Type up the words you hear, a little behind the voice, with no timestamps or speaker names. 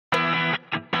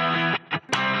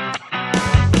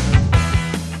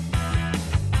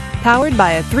powered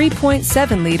by a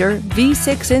 3.7-liter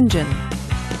V6 engine.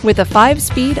 With a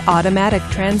 5-speed automatic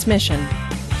transmission,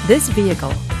 this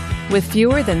vehicle, with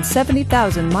fewer than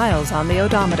 70,000 miles on the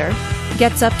odometer,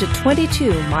 gets up to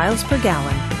 22 miles per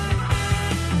gallon.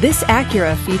 This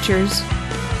Acura features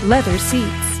leather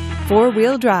seats,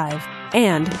 4-wheel drive,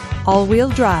 and all-wheel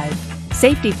drive.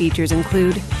 Safety features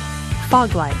include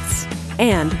fog lights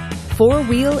and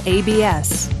 4-wheel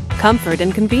ABS. Comfort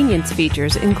and convenience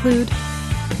features include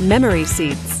memory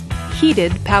seats,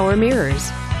 heated power mirrors,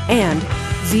 and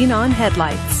xenon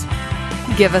headlights.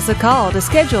 Give us a call to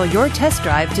schedule your test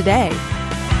drive today.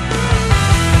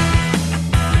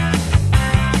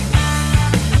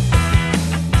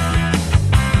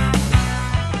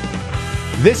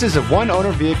 This is a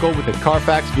one-owner vehicle with a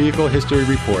Carfax Vehicle History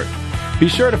Report. Be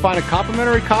sure to find a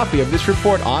complimentary copy of this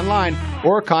report online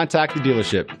or contact the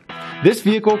dealership. This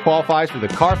vehicle qualifies for the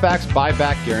Carfax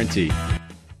Buyback Guarantee.